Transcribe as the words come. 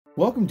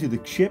Welcome to the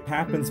Ship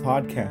Happens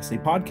podcast, a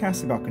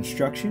podcast about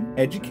construction,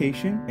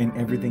 education, and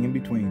everything in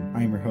between.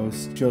 I am your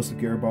host, Joseph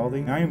Garibaldi,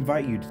 and I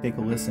invite you to take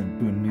a listen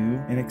to a new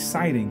and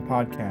exciting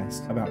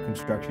podcast about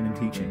construction and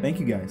teaching. Thank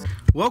you, guys.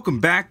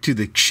 Welcome back to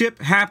the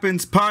Ship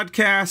Happens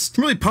podcast.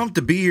 I'm really pumped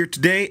to be here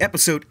today,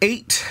 episode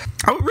 8.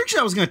 Originally,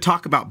 I was going to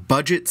talk about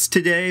budgets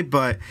today,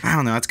 but I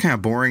don't know, it's kind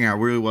of boring. I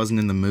really wasn't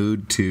in the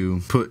mood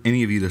to put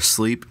any of you to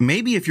sleep.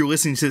 Maybe if you're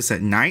listening to this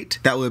at night,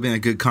 that would have been a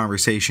good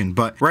conversation,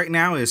 but right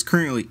now it is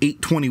currently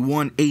 8:21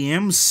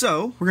 a.m.,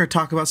 so we're going to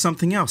talk about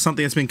something else,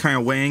 something that's been kind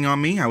of weighing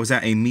on me. I was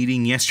at a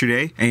meeting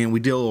yesterday, and we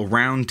did a little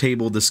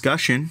roundtable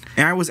discussion,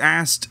 and I was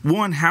asked,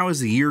 1, how is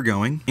the year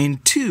going?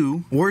 And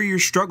 2, what are your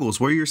struggles?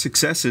 What are your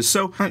successes?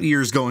 So, that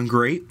year's going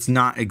great. It's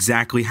not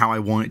exactly how I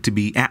want it to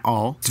be at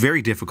all. It's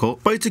very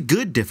difficult, but it's a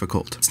good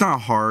difficult. It's not a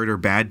hard or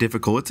bad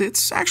difficult.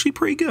 It's actually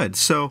pretty good.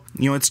 So,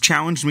 it's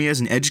challenged me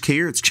as an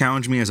educator. It's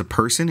challenged me as a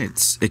person.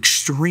 It's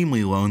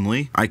extremely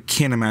lonely. I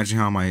can't imagine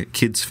how my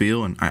kids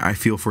feel, and I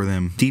feel for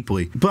them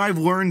deeply. But I've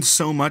learned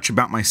so much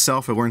about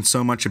myself. I've learned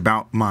so much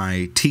about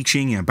my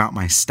teaching and about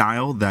my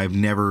style that I've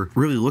never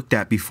really looked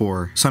at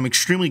before. So I'm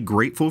extremely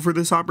grateful for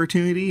this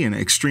opportunity and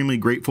extremely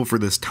grateful for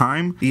this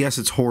time. Yes,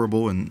 it's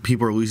horrible and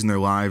people are losing their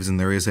lives and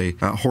there is a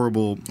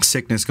horrible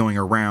sickness going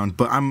around,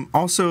 but I'm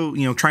also,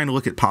 trying to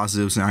look at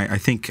positives, and I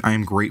think I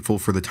am grateful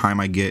for the time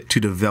I get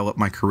to develop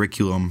my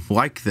curriculum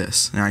like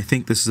this. And I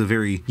think this is a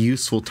very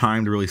useful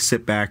time to really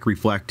sit back,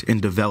 reflect, and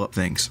develop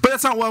things. But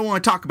that's not what I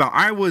want to talk about.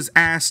 I was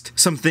asked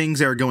some things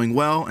that are going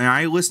well, and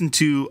I listened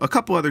to a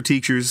couple other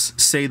teachers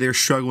say they're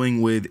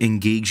struggling with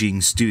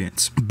engaging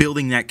students,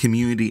 building that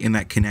community and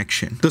that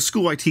connection. The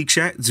school I teach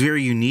at is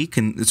very unique,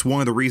 and it's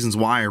one of the reasons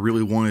why I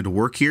really wanted to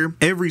work here.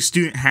 Every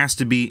student has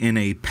to be in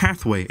a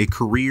pathway, a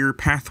career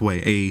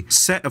pathway, a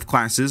set of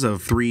classes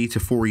of 3 to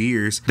 4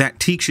 years that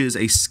teaches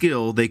a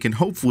skill they can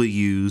hopefully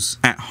use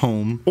at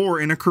home or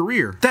in a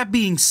career. That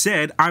being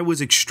said, I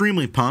was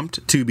extremely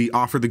pumped to be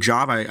offered the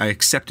job. I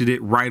accepted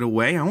it right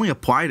away. I only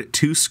applied at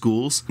 2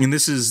 schools, and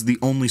this is the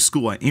only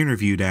school I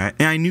interviewed at,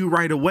 and I knew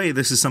right away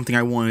this is something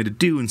I wanted to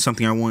do and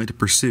something I wanted to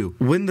pursue.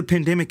 When the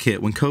pandemic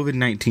hit, when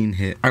COVID-19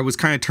 hit, I was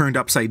kind of turned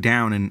upside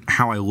down in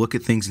how I look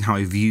at things and how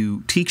I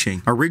view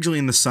teaching. Originally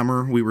in the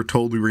summer, we were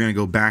told we were going to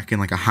go back in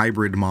like a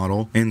hybrid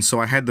model, and so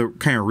I had to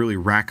kind of really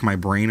rack my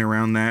brain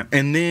around that.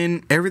 And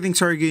then everything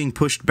started getting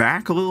pushed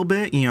back a little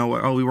bit.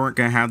 We weren't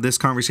going to have this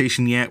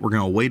conversation yet. We're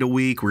going to wait a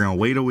week. We're going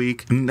to wait a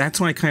week. And that's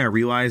when I kind of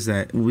realized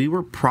that we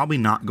were probably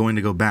not going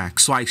to go back.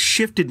 So I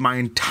shifted my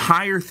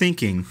entire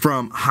thinking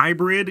from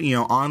hybrid,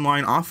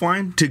 online,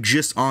 offline, to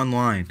just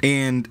online.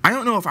 And I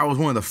don't know if I was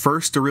one of the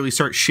first to really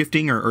start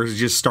shifting or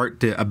just start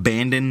to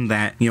abandon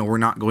that, we're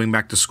not going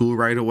back to school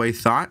right away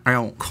thought. I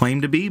don't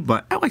claim to be,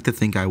 but I like to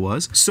think I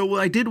was. So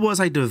what I did was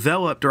I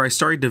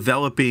started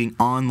developing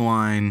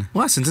online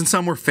lessons, and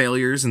some were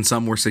failures and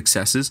some were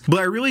successes, but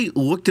I really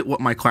looked at what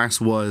my class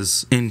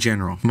was in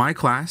general. My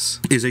class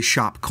is a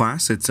shop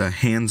class. It's a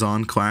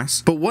hands-on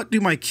class. But what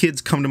do my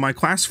kids come to my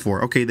class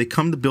for? Okay, they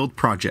come to build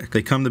project.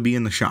 They come to be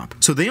in the shop.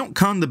 So they don't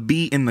come to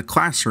be in the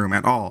classroom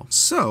at all.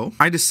 So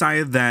I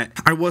decided that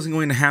I wasn't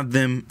going to have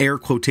them, air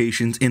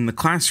quotations, in the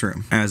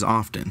classroom as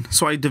often.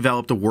 So I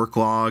developed a work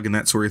log and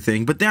that sort of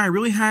thing. But then I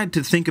really had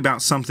to think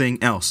about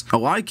something else. A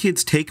lot of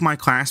kids take my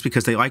class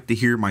because they like to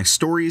hear my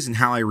stories and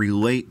how I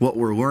relate what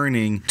we're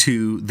learning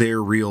to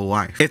their real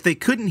life. If they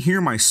couldn't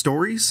hear my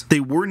stories, they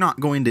were not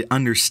going to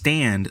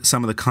understand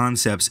some of the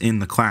concepts in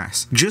the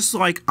class. Just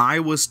like I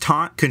was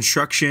taught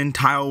construction,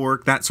 tile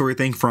work, that sort of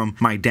thing from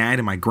my dad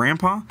and my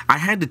grandpa, I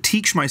had to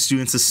teach my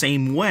students the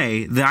same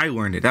way that I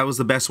learned it. That was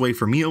the best way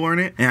for me to learn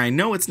it. And I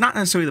know it's not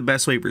necessarily the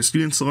best way for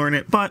students to learn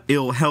it, but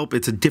it'll help.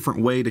 It's a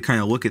different way to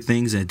kind of look at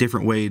things and a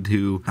different way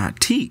to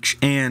teach.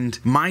 And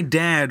my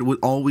dad would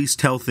always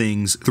tell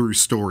things through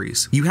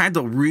stories. You had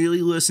to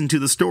really listen to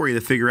the story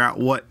to figure out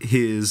what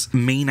his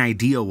main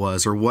idea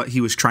was or what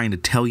he was trying to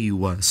tell you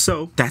was.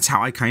 So that's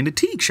how I kind of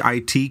teach. I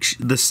teach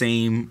the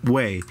same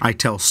way. I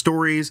tell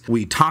stories,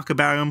 we talk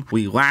about them,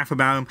 we laugh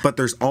about them, but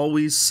there's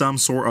always some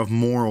sort of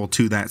moral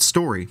to that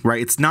story,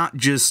 right? It's not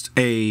just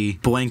a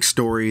blank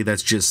story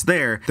that's just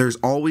there. There's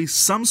always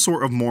some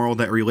sort of moral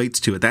that relates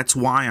to it. That's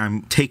why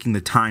I'm taking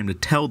the time to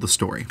tell the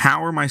story.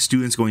 How are my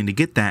students going to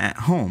get that at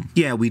home?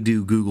 Yeah, we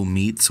do Google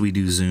Meets, we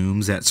do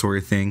Zooms, that sort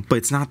of thing, but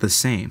it's not the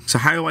same. So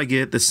how do I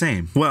get it the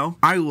same? Well,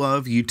 I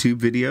love YouTube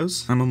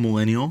videos. I'm a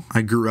millennial.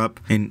 I grew up,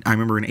 and I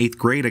remember in 8th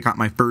grade, I got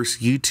my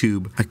first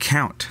YouTube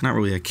account. Not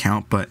really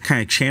account, but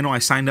kind of channel. I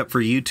signed up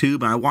for YouTube,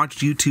 and I watched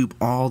YouTube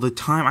all the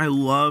time. I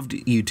loved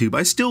YouTube.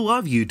 I still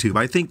love YouTube.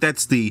 I think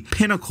that's the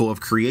pinnacle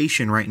of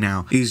creation right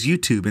now is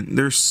YouTube, and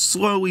there's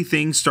slowly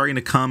things starting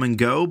to come and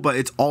go, but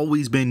it's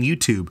always been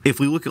YouTube. If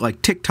we look at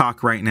like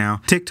TikTok right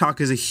now,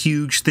 TikTok is a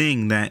huge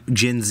thing that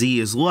Gen Z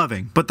is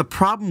loving, but the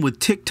problem with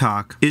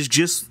TikTok is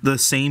just the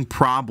same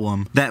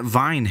problem that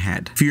Vine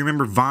had. If you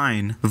remember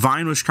Vine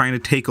was trying to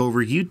take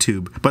over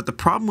YouTube, but the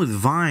problem with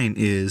Vine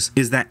is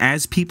that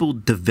as people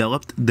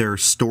developed their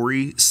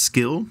story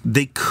skill,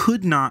 they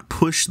could not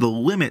push the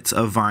limits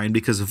of Vine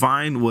because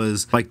Vine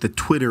was like the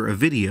Twitter of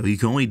video. You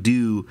can only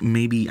do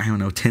maybe, I don't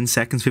know, 10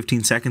 seconds,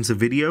 15 seconds of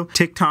video.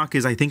 TikTok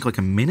is, I think, like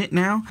a minute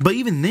now. But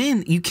even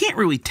then, you can't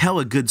really tell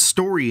a good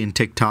story in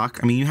TikTok.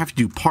 I mean, you have to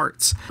do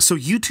parts. So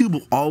YouTube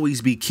will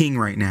always be king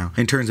right now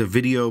in terms of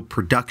video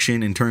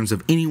production, in terms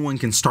of anyone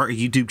can start a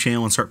YouTube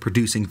channel and start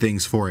producing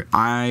things for it.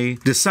 I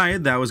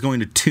decided that I was going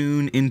to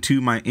tune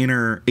into my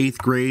inner 8th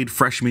grade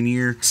freshman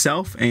year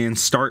self and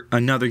start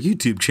another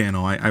YouTube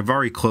channel. I've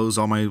already closed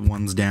all my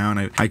ones down.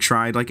 I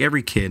tried, like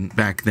every kid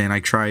back then, I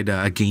tried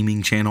a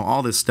gaming channel,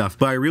 all this stuff.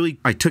 But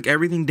I took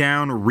everything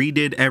down,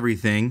 redid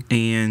everything,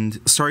 and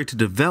started to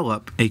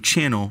develop a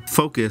channel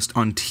focused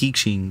on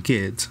teaching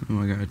kids.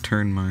 Oh, I gotta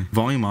turn my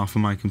volume off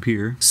of my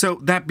computer. So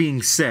that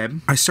being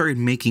said, I started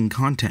making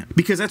content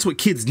because that's what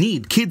kids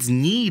need. Kids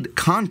need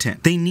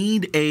content. They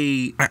need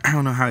I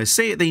don't know how to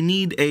say it, they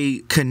need a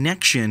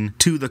connection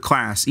to the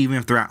class even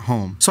if they're at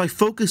home. So I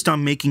focused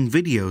on making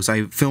videos.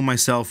 I film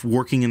myself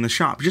working in the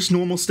shop, just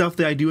normal stuff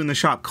that I do in the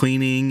shop,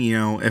 cleaning, you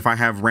know, if I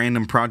have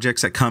random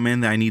projects that come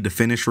in that I need to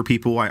finish for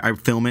people, I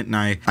film it and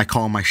I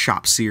call my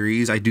shop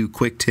series. I do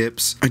quick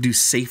tips, I do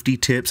safety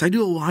tips, I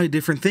do a lot of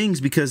different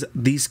things because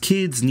these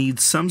kids need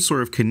some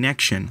sort of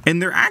connection,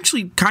 and they're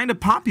actually kind of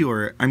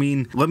popular. I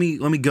mean, let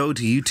me go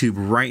to YouTube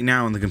right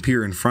now on the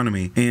computer in front of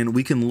me, and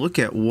we can look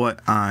at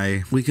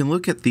we can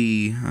look at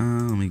the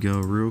let me go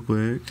real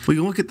quick. We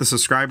can look at the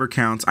subscriber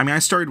counts. I mean, I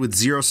started with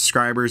 0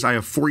 subscribers. I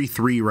have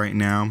 43 right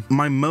now.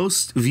 My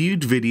most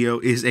viewed video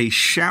is a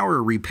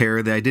shower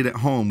repair that I did at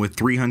home with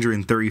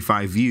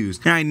 335 views.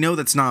 And I know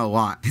that's not a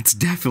lot. It's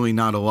definitely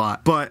not a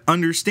lot. But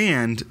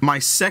understand, my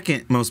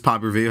second most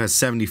popular video has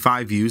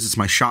 75 views. It's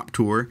my shop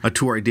tour, a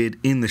tour I did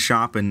in the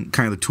shop and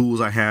kind of the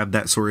tools I have,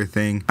 that sort of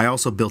thing. I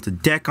also built a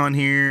deck on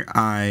here.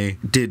 I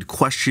did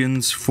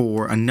questions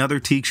for another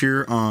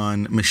teacher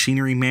on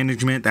machinery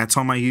management. That's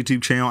on my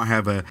YouTube channel. I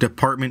have a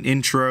department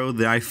intro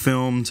that I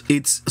filmed.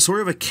 It's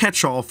sort of a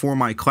catch-all for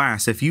my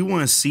class. If you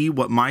want to see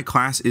what my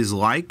class is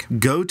like,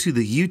 go to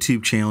the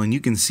YouTube channel and you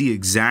can see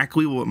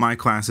exactly what my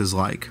class is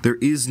like. There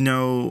is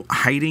no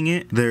hiding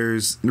it.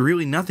 There's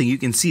really nothing. You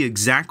can see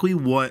exactly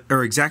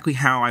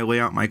how I lay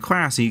out my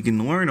class, and you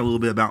can learn a little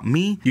bit about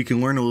me. You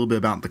can learn a little bit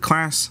about the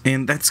class,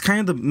 and that's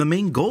kind of the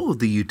main goal of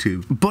the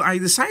YouTube. But I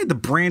decided to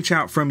branch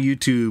out from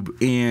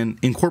YouTube and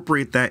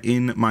incorporate that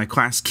in my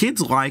class.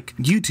 Kids like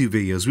YouTube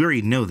videos. We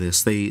already know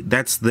this.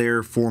 That's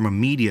their form of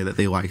media that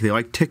they like. They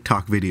like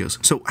TikTok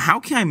videos. So how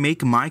can I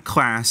make my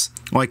class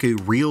like a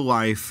real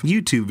life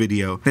YouTube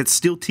video that's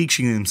still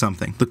teaching them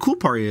something? The cool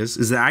part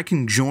is that I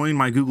can join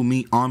my Google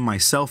Meet on my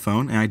cell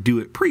phone, and I do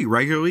it pretty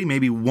regularly,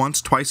 maybe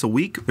once, twice a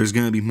week. There's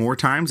going to be more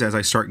times as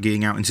I start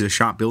getting out into the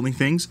shop building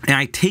things, and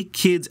I take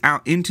kids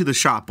out into the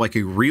shop like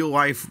a real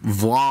life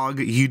vlog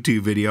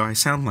YouTube video. I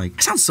sound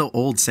so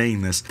old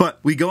saying this, but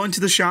we go into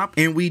the shop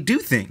and we do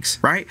things,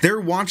 right? They're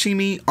watching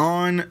me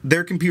on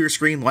their computer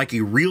screen like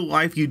a real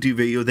life YouTube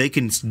video. They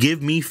can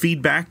give me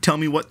feedback, tell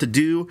me what to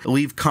do,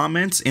 leave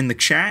comments in the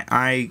chat.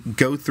 I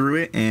go through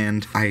it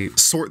and I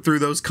sort through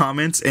those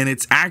comments, and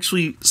it's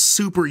actually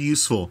super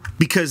useful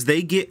because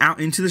they get out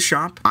into the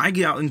shop, I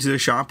get out into the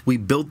shop, we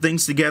build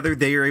things together.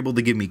 They are able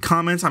to give me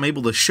comments. I'm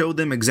able to show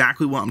them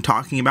exactly what I'm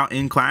talking about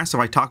in class. If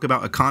I talk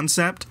about a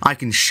concept, I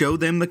can show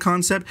them the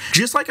concept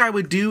just like I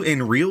would do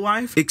in real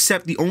life,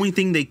 except the only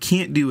thing they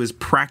can't do is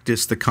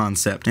practice the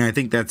concept. And I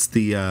think that's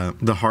the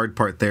hard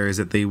part there, is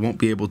that they won't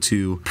be able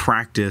to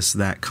practice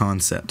that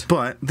concept.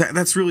 But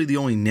that's really the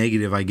only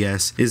negative, I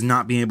guess, is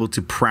not being able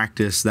to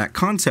practice that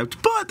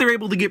concept, but they're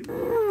able to get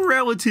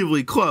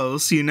relatively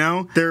close, you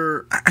know?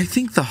 I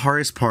think the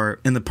hardest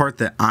part, and the part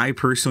that I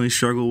personally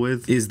struggle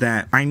with, is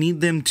that I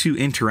need them to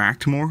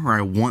interact more, or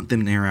I want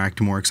them to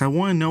interact more, because I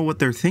want to know what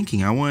they're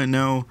thinking. I want to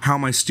know how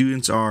my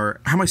students are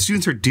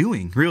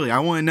doing, really. I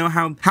want to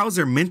know how's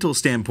their mental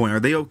standpoint. Are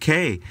they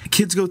okay?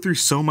 Kids go through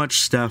so much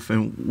stuff,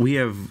 and we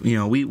have, you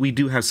know, we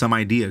do have some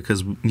idea,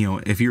 because, you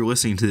know, if you're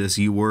listening to this,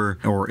 you were,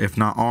 or if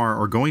not are,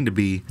 or going to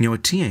be, you know, a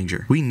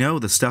teenager. We know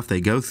the stuff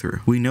they go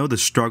through. We know the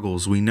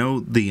struggles. We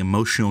know the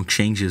emotional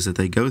changes that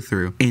they go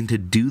through. And to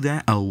do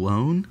that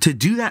alone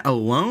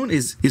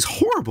is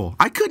horrible.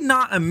 I could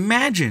not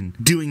imagine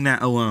doing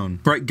that alone,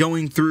 right?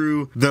 Going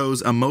through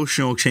those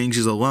emotional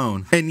changes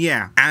alone. And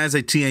yeah, as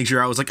a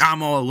teenager, I was like,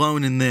 I'm all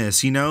alone in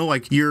this, you know?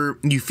 Like, you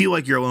feel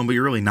like you're alone, but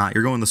you're really not.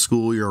 You're going to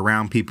school, you're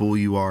around people,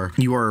 you are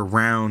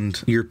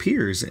around your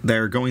peers that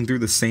are going through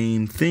the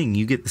same thing.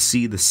 You get to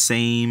see the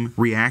same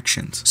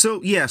reactions.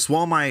 So yes,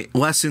 while my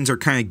lessons are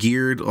kind of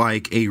geared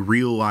like a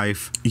real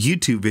life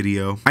YouTube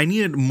video, I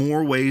needed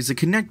more ways to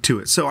connect to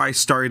it. So I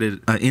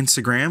started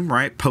Instagram,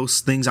 right?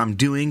 Post things I'm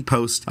doing,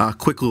 post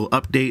quick little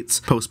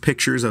updates, post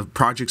pictures of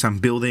projects I'm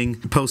building,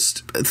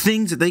 post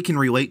things that they can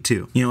relate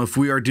to. You know, if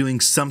we are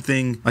doing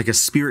something like a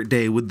spirit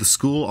day with the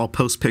school, I'll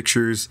post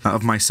pictures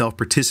of myself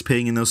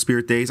participating in those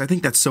spirit days. I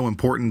think that's so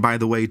important, by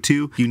the way,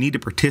 too. You need to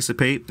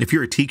participate. If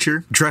you're a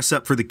teacher, dress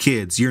up for the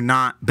kids. You're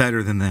not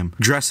better than them.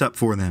 Dress up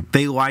for them.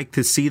 They like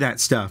to see that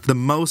stuff. The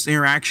most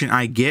interaction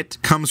I get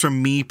comes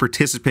from me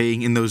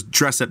participating in those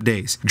dress up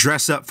days.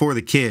 Dress up for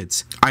the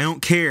kids. I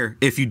don't care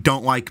if you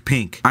don't like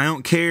pink. I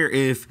don't care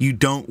if you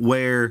don't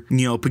wear,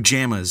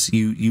 pajamas.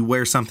 You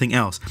wear something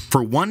else.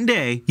 For one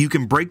day, you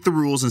can break the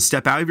rules and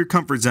step out of your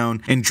comfort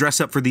zone and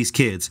dress up for these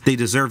kids. They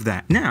deserve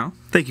that. Now,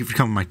 thank you for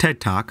coming to my TED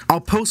Talk.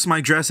 I'll post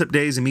my dress up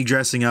days and me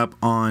dressing up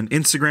on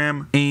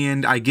Instagram,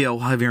 and I get a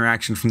lot of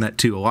interaction from that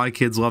too. A lot of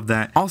kids love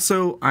that.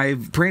 Also,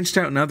 I've branched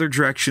out in other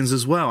directions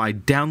as well. I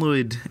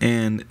downloaded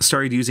and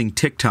started using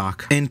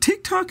TikTok, and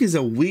TikTok is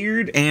a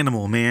weird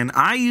animal, man.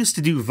 I used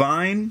to do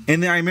Vine,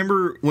 and then I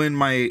remember when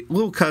my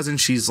little cousin,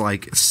 she's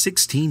like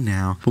 16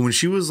 now, but when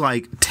she was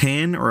like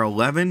 10 or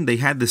 11, they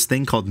had this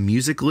thing called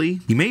Musical.ly.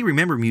 You may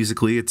remember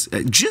Musical.ly. It's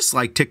just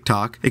like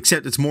TikTok,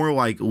 except it's more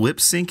like lip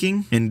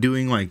syncing and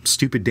doing like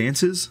stupid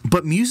dances.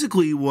 But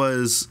Musical.ly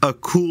was a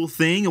cool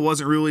thing. It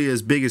wasn't really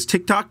as big as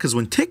TikTok, because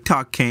when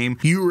TikTok came,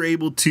 you were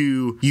able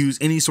to use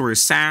any sort of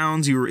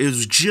sounds. It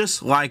was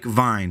just like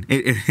Vine.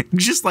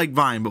 Just like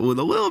Vine, but with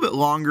a little bit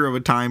longer of a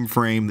time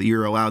frame that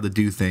you're allowed to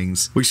do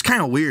things, which is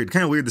kind of weird.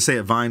 Kind of weird to say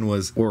that Vine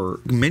was, or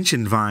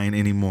mention Vine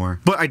anymore.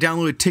 But I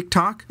downloaded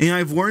TikTok, and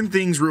I've learned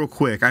things real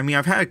quick. I mean,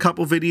 I've had a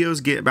couple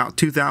videos get about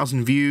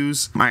 2,000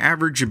 views. I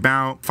average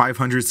about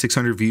 500,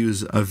 600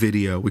 views a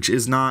video, which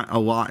is not a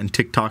lot in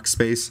TikTok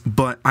space,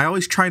 but I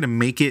always try to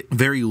make it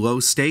very low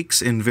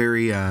stakes and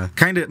very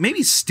kind of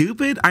maybe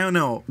stupid. I don't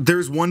know.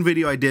 There's one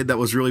video I did that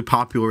was really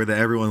popular that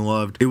everyone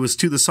loved. It was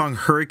to the song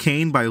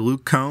Hurricane by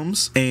Luke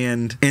Combs,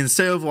 and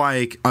instead of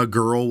like a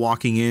girl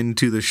walking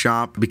into the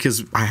shop,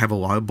 because I have a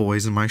lot of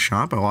boys in my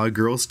shop, a lot of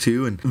girls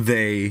too, and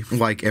they,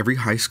 like every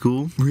high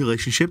school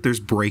relationship, there's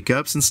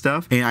breakups and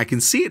stuff, and I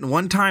can see it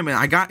one time, and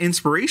I got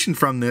inspiration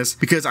from this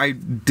because I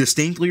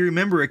distinctly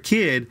remember a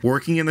kid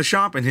working in the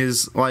shop, and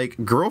his like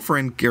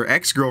girlfriend or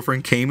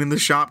ex-girlfriend came in the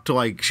shop to,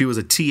 like, she was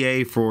a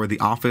TA for the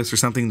office or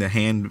something, to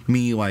hand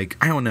me, like,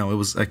 I don't know, it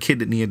was a kid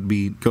that needed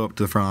to go up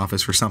to the front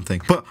office for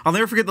something. But I'll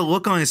never forget the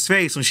look on his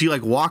face when she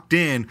like walked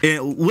in, and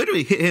it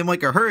literally hit him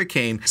like a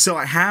hurricane. So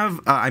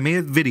I made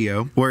a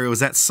video where it was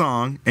that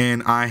song,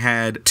 and I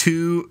had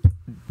two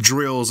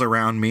drills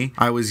around me.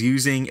 I was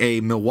using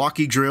a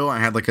Milwaukee drill. I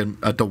had like a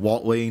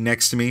DeWalt laying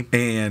next to me,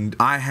 and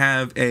I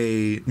have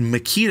a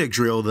Makita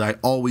drill that I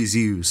always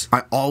use.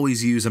 I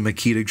always use a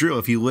Makita drill.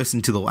 If you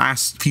listen to the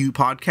last few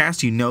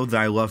podcasts, you know that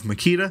I love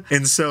Makita.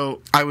 And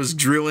so I was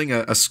drilling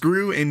a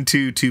screw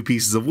into two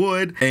pieces of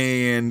wood,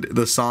 and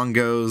the song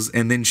goes,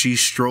 and then she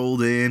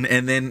strolled in,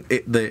 and then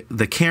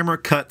the camera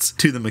cuts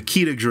to the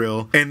Makita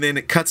drill, and then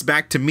it cuts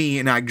back to me,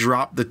 and I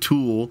drop the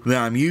tool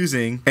that I'm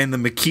using, and the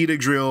Makita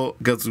drill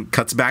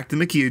cuts back to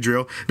the Makita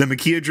drill. The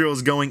Makita drill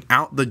is going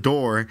out the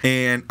door,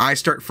 and I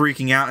start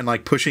freaking out and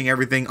like pushing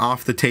everything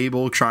off the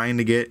table, trying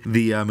to get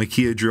the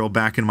Makita drill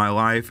back in my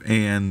life,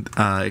 and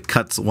it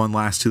cuts one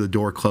last to the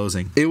door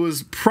closing. It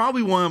was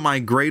probably one of my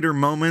greater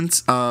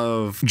moments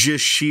of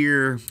just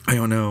sheer, I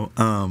don't know,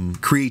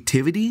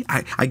 creativity.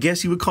 I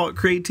guess you would call it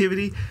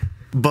creativity.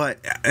 But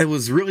it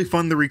was really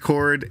fun to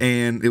record,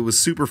 and it was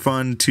super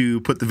fun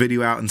to put the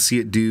video out and see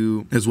it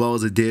do as well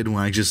as it did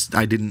when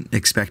I didn't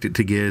expect it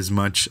to get as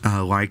much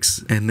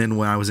likes. And then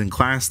when I was in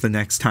class the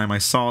next time I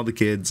saw the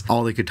kids,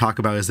 all they could talk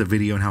about is the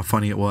video and how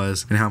funny it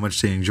was and how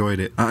much they enjoyed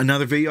it.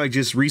 Another video I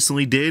just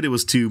recently did, it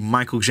was to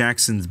Michael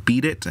Jackson's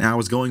Beat It, and I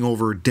was going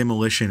over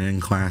demolition in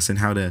class and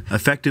how to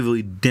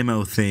effectively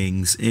demo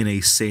things in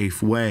a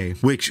safe way.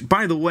 Which,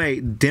 by the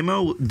way,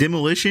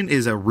 demolition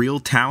is a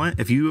real talent.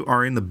 If you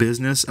are in the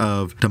business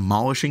of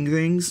demolishing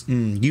things,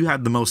 you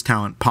have the most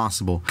talent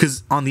possible,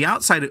 because on the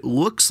outside it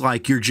looks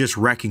like you're just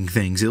wrecking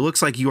things. It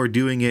looks like you are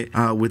doing it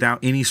without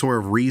any sort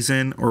of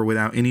reason or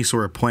without any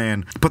sort of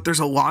plan, but there's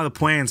a lot of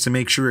plans to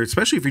make sure,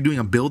 especially if you're doing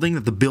a building,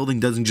 that the building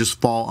doesn't just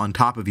fall on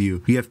top of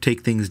you. You have to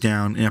take things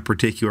down in a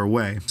particular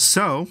way.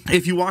 So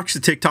if you watch the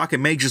TikTok, it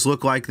may just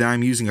look like that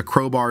I'm using a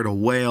crowbar to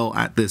wail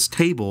at this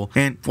table,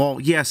 and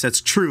well, yes,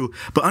 that's true,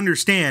 but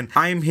understand,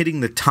 I am hitting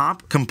the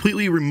top,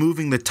 completely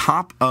removing the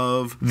top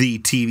of the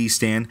TV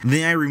stand.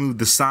 Then I remove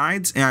the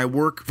sides, and I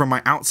work from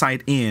my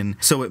outside in,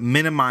 so it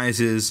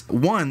minimizes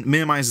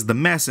the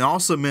mess, and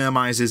also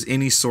minimizes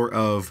any sort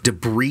of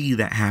debris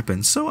that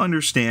happens. So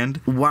understand,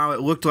 while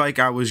it looked like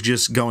I was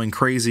just going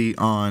crazy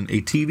on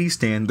a TV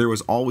stand, there was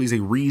always a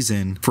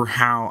reason for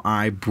how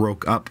I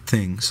broke up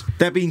things.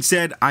 That being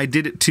said, I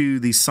did it to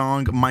the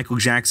song Michael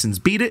Jackson's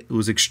Beat It. It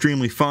was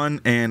extremely fun,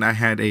 and I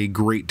had a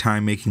great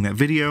time making that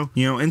video,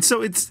 and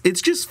so it's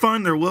just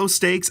fun. They're low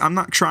stakes. I'm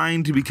not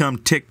trying to become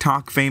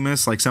TikTok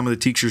famous like some of the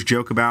teachers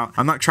joke about.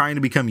 I'm not trying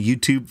to become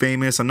YouTube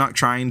famous. I'm not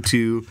trying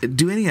to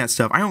do any of that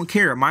stuff. I don't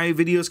care. My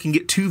videos can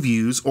get 2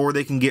 views or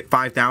they can get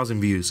 5,000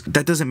 views.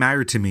 That doesn't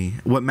matter to me.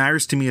 What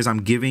matters to me is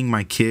I'm giving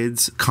my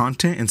kids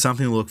content and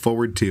something to look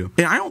forward to.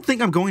 And I don't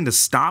think I'm going to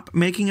stop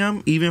making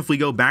them, even if we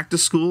go back to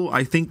school.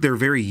 I think they're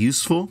very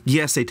useful.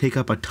 Yes, they take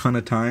up a ton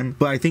of time,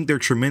 but I think they're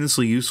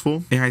tremendously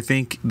useful. And I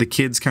think the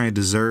kids kind of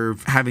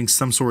deserve having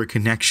some sort of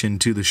connection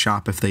to the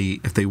shop if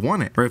they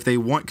want it, or if they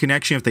want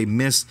connection, if they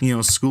miss,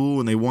 school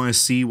and they want to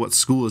see what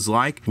school school is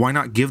like, why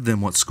not give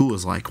them what school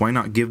is like? Why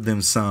not give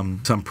them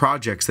some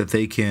projects that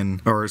they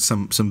can, or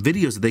some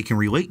videos that they can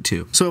relate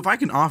to? So if I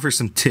can offer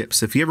some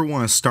tips, if you ever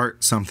want to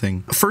start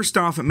something, first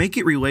off, make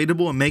it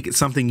relatable and make it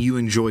something you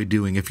enjoy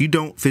doing. If you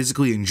don't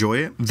physically enjoy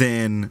it,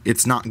 then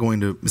it's not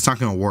going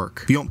to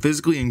work. If you don't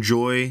physically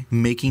enjoy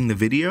making the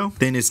video,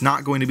 then it's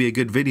not going to be a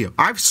good video.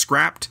 I've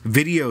scrapped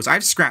videos,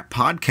 I've scrapped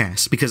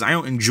podcasts because I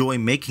don't enjoy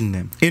making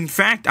them. In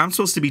fact, I'm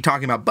supposed to be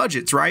talking about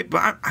budgets, right?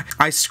 But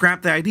I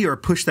scrap the idea or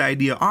push the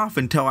idea off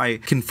until I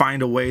can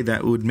find a way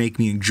that would make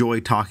me enjoy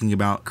talking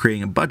about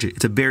creating a budget.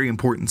 It's a very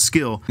important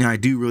skill, and I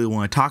do really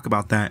want to talk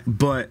about that.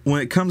 But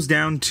when it comes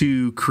down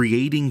to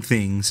creating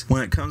things,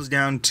 when it comes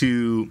down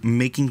to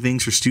making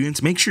things for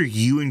students, make sure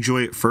you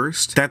enjoy it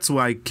first. That's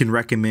what I can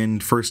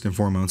recommend first and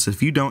foremost.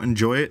 If you don't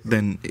enjoy it,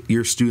 then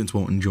your students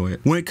won't enjoy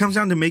it. When it comes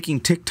down to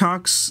making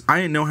TikToks, I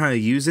didn't know how to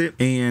use it,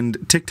 and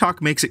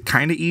TikTok makes it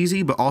kind of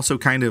easy, but also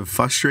kind of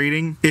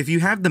frustrating. If you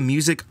have the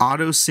music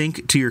auto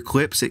sync to your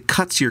clips, it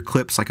cuts your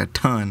clips like a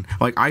ton.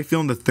 Like, I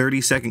filmed a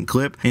 30-second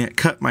clip and it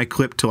cut my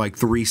clip to like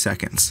 3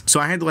 seconds. So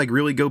I had to like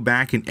really go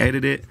back and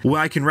edit it. What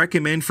I can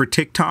recommend for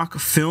TikTok,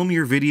 film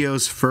your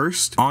videos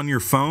first on your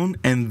phone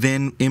and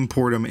then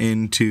import them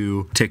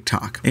into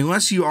TikTok.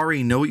 Unless you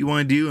already know what you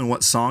want to do and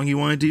what song you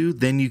want to do,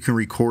 then you can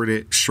record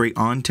it straight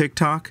on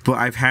TikTok. But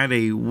I've had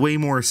a way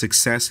more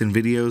success in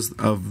videos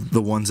of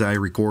the ones that I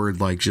record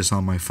like just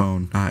on my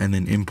phone and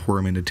then import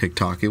them into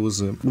TikTok. It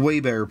was a way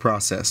better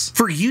process.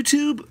 For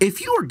YouTube,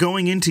 if you are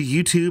going into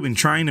YouTube and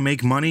trying to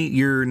make money,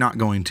 you're not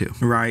going to,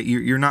 right?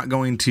 You're not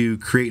going to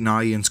create an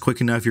audience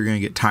quick enough. You're going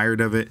to get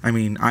tired of it. I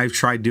mean, I've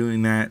tried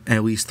doing that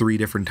at least 3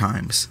 different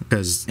times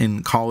because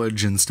in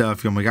college and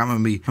stuff, I'm like, I'm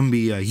gonna be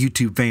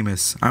YouTube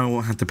famous. I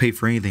won't have to pay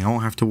for anything. I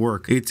won't have to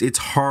work. It's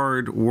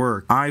hard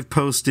work. I've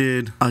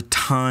posted a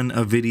ton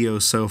of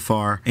videos so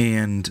far,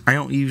 and I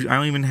don't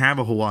even have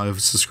a whole lot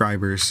of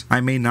subscribers.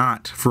 I may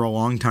not for a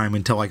long time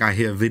until like I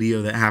hit a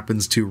video that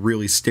happens to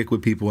really stick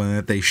with people and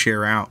that they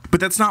share out. But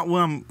that's not what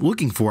I'm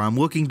looking for. I'm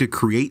looking to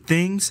create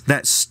things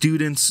that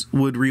students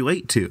would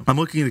relate to. I'm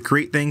looking to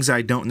create things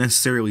I don't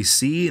necessarily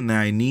see and that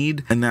I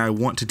need and that I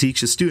want to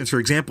teach the students. For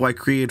example, I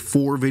created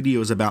 4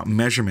 videos about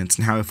measurements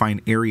and how to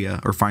find area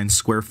or find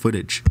square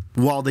footage.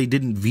 While they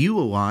didn't view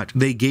a lot,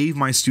 they gave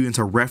my students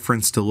a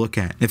reference to look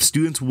at. If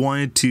students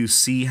wanted to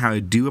see how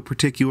to do a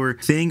particular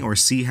thing or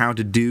see how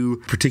to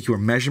do a particular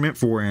measurement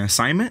for an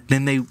assignment,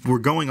 then they were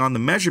going on the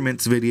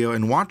measurements video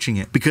and watching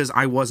it because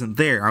I wasn't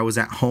there. I was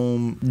at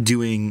home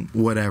doing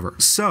whatever.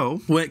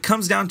 So when it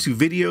comes down to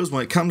videos,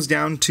 when it comes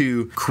down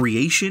to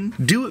creation,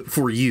 do it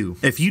for you.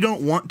 If you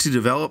don't want to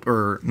develop,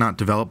 or not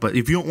develop, but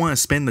if you don't want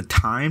to spend the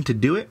time to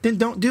do it, then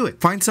don't do it.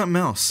 Find something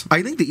else.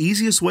 I think the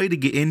easiest way to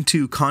get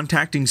into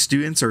contacting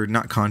students, or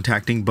not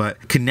contacting,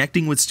 but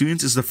connecting with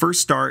students, is to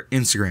first start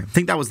Instagram. I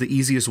think that was the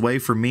easiest way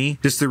for me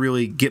just to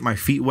really get my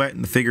feet wet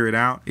and to figure it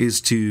out,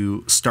 is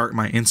to start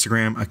my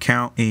Instagram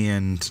account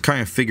and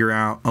kind of figure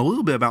out a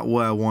little bit about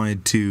what I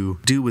wanted to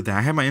do with that.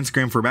 I had my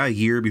Instagram for about a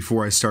year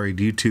before I started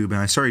YouTube, and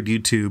I started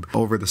YouTube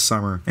over the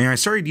summer. And I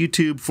started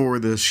YouTube for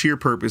the sheer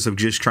purpose of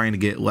just trying to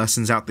get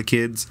lessons out to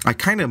kids. I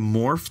kind of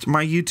morphed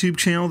my YouTube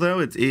channel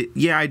though.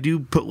 Yeah, I do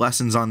put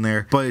lessons on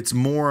there, but it's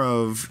more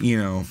of, you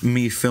know,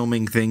 me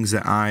filming things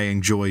that I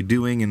enjoy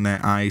doing and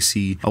that I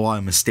see a lot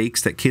of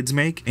mistakes that kids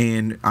make,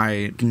 and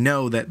I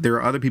know that there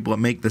are other people that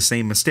make the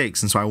same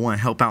mistakes, and so I want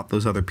to help out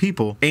those other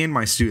people and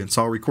my students.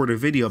 So I'll record a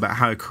video about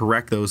how to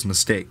correct those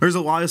mistakes. There's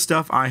a lot of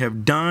stuff I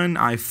have done.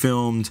 I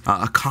filmed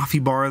a coffee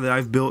bar that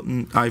I've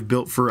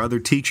built for other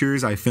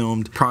teachers. I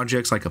filmed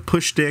projects like a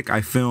push stick.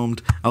 I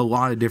filmed a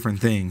lot of different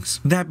things.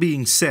 That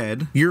being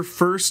said, your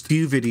first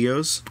few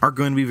videos are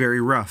going to be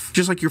very rough,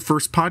 just like your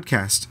first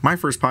podcast. My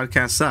first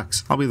podcast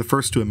sucks. I'll be the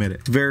first to admit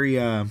it. It's very,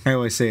 how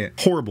do I say it?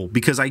 Horrible,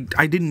 because I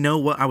didn't know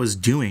what I was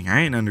doing.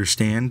 I didn't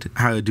understand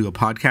how to do a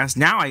podcast.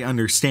 Now I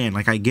understand,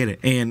 like I get it.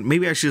 And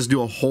maybe I should just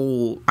do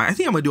I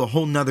think I'm gonna do a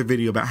whole nother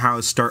video about how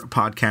to start a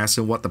podcast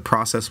and what the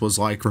process was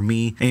like for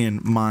me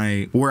and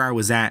where I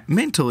was at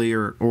mentally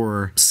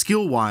or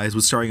skill wise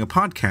with starting a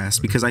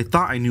podcast, because I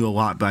thought I knew a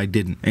lot, but I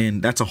didn't.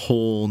 And that's a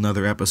whole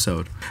nother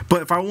episode.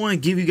 But if I want to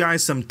give you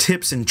guys some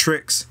tips and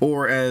tricks,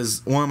 or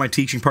as one of my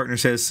teaching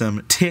partners says,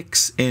 some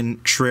ticks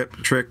and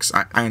tricks,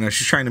 I don't know,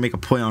 she's trying to make a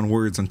play on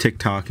words on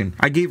TikTok, and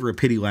I gave her a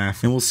pity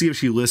laugh, and we'll see if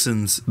she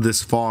listens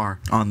this far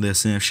on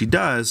this. And if she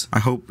does, I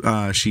hope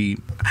I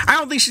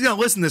don't think she's gonna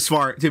listen this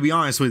far, to be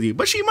honest with you,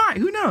 but she might,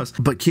 who knows.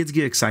 But kids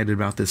get excited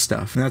about this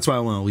stuff, and that's what I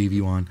want to leave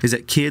you on, is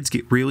that kids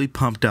get really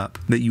pumped up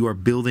that you are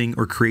building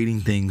or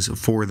creating things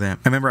for them.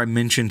 I remember I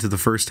mentioned to the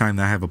first time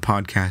that I have a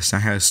podcast, I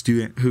had a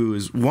student who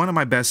is one of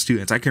my best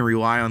students. I can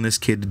rely on this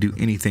kid to do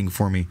anything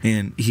for me,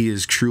 and he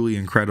is truly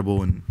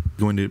incredible and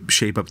going to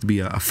shape up to be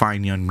a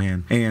fine young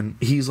man. And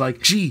he's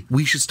like, gee,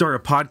 we should start a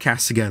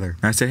podcast together.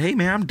 And I said, hey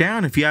man, I'm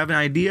down. If you have an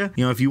idea,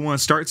 if you want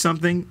to start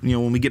something,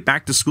 when we get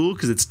back to school,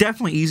 because it's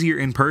definitely easier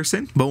in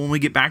person, but when we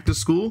get back to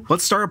school,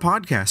 let's start a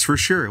podcast for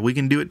sure. We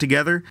can do it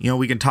together.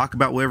 We can talk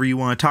about whatever you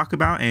want to talk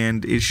about,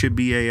 and it should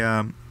be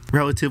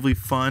relatively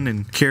fun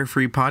and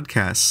carefree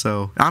podcast.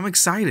 So I'm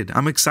excited.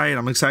 I'm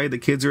excited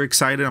that kids are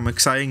excited. I'm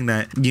excited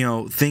that,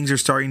 things are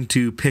starting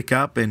to pick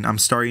up and I'm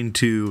starting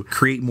to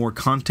create more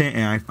content,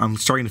 and I'm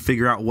starting to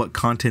figure out what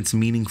content's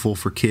meaningful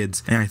for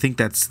kids. And I think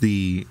that's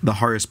the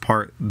hardest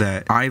part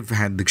that I've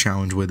had the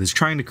challenge with, is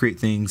trying to create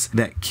things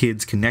that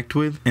kids connect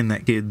with and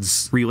that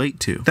kids relate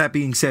to. That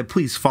being said,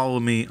 please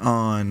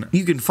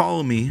you can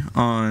follow me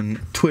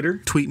on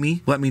Twitter, tweet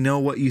me, let me know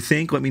what you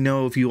think, let me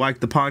know if you like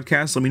the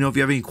podcast, let me know if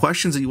you have any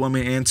questions that you want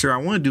me to answer. I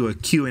want to do a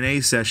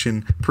Q&A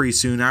session pretty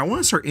soon. I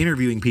want to start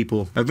interviewing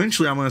people.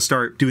 Eventually I'm going to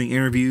start doing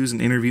interviews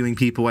and interviewing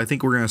people. I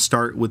think we're going to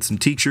start with some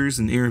teachers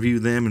and interview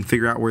them and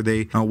figure out where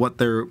they what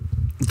their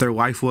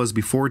life was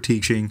before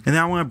teaching. And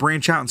then I want to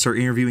branch out and start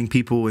interviewing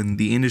people in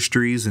the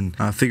industries and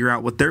figure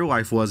out what their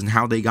life was and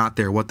how they got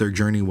there, what their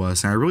journey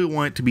was. And I really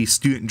want it to be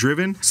student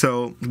driven.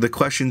 So the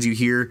questions you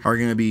hear are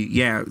going to be,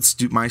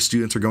 my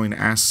students are going to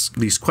ask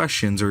these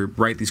questions or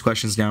write these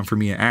questions down for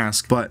me to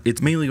ask, but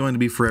it's mainly going to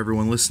be for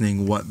everyone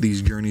listening, what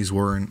these journeys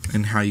were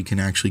and how you can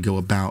actually go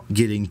about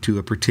getting to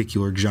a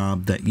particular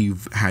job that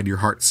you've had your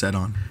heart set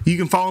on. You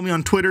can follow me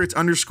on Twitter. It's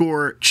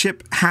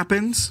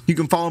 _ChipHappens. You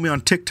can follow me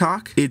on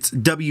TikTok. It's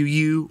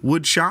WU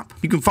Woodshop.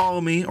 You can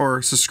follow me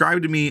or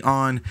subscribe to me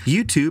on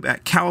YouTube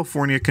at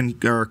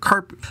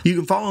You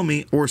can follow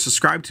me or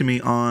subscribe to me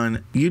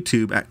on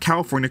YouTube at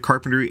California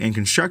Carpentry and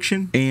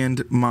Construction,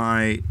 and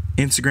my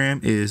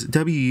Instagram is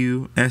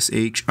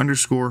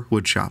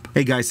WUSH_woodshop.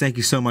 Hey guys, thank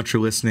you so much for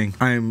listening.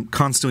 I'm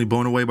constantly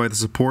blown away by the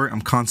support.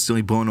 I'm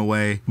constantly blown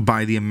away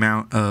by the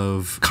amount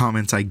of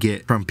comments I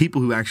get from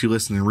people who actually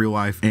listen in real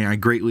life, and I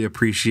greatly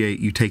appreciate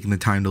you taking the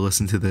time to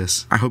listen to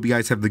this. I hope you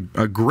guys have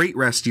a great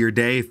rest of your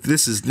day. If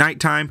this is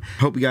nighttime,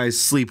 I hope you guys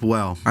sleep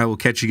well. I will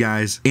catch you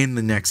guys in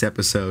the next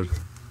episode.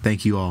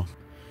 Thank you all.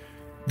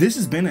 This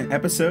has been an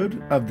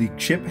episode of the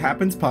Chip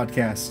Happens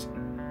podcast.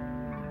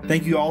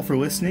 Thank you all for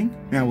listening,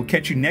 and I will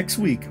catch you next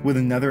week with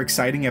another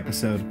exciting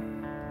episode.